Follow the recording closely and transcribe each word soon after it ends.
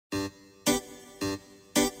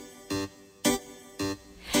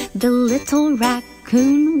The little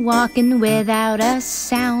raccoon walking without a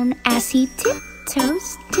sound as he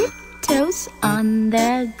tiptoes, tiptoes on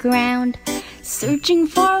the ground, searching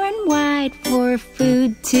far and wide for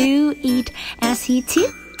food to eat as he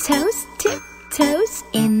tiptoes, tiptoes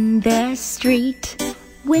in the street.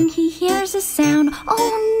 When he hears a sound,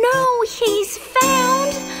 oh no, he's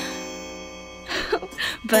found!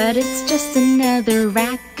 But it's just another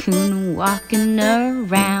raccoon walking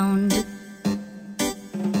around.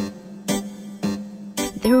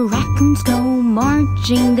 The raccoons go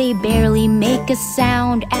marching, they barely make a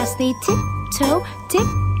sound as they tiptoe,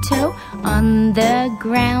 tiptoe on the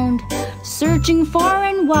ground, searching far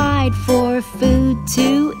and wide for food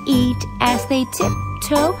to eat as they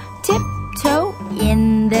tiptoe, tiptoe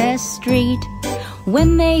in the street.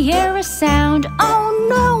 When they hear a sound, oh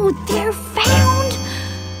no, they're found!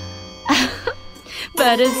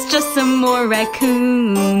 But it's just some more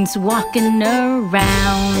raccoons walking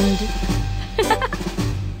around.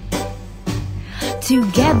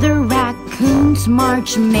 Together raccoons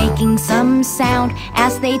march, making some sound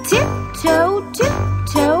as they tiptoe,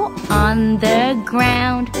 tiptoe on the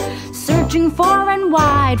ground, searching far and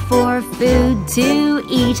wide for food to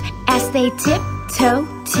eat as they tiptoe,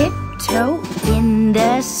 tiptoe in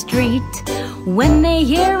the street. When they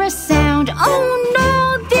hear a sound, oh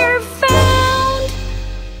no, they're found!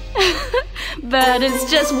 But it's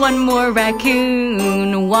just one more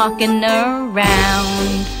raccoon walking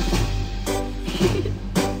around.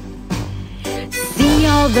 See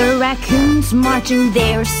all the raccoons marching,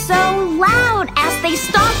 they're so loud as they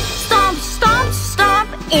stomp, stomp, stomp, stomp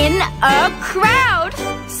in a crowd,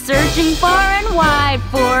 searching far and wide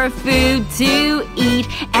for food to eat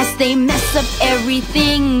as they mess up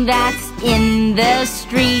everything that's in the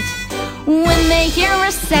street. When they hear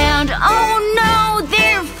a sound, oh no,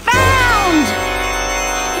 they're found!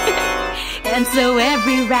 And so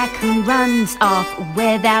every raccoon runs off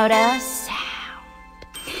without a sound.